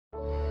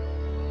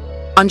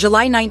On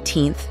July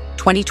 19th,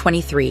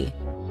 2023,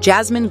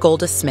 Jasmin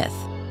Golda Smith,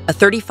 a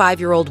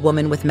 35-year-old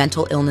woman with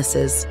mental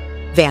illnesses,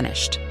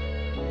 vanished.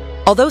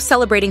 Although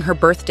celebrating her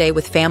birthday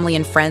with family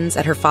and friends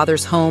at her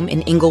father's home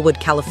in Inglewood,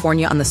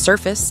 California on the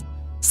surface,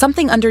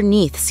 something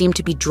underneath seemed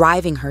to be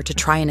driving her to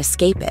try and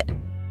escape it.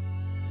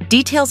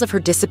 Details of her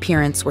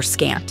disappearance were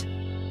scant.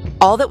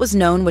 All that was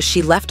known was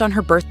she left on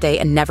her birthday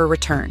and never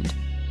returned.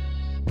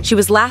 She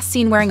was last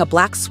seen wearing a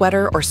black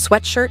sweater or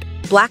sweatshirt,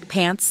 black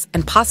pants,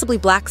 and possibly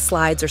black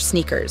slides or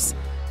sneakers,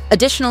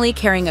 additionally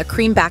carrying a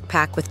cream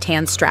backpack with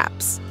tan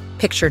straps,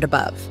 pictured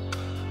above.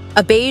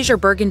 A beige or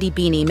burgundy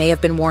beanie may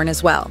have been worn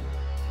as well.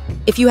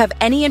 If you have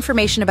any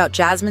information about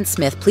Jasmin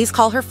Smith, please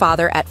call her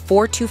father at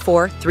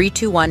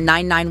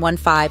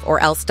 424-321-9915 or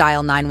else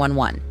dial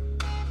 911.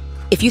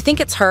 If you think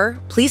it's her,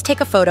 please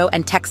take a photo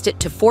and text it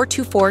to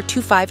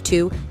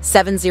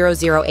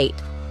 424-252-7008.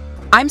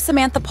 I'm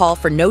Samantha Paul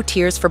for No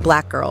Tears for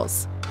Black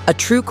Girls, a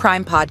true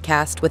crime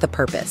podcast with a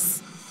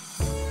purpose.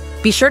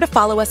 Be sure to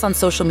follow us on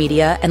social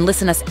media and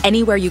listen us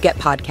anywhere you get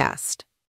podcasts.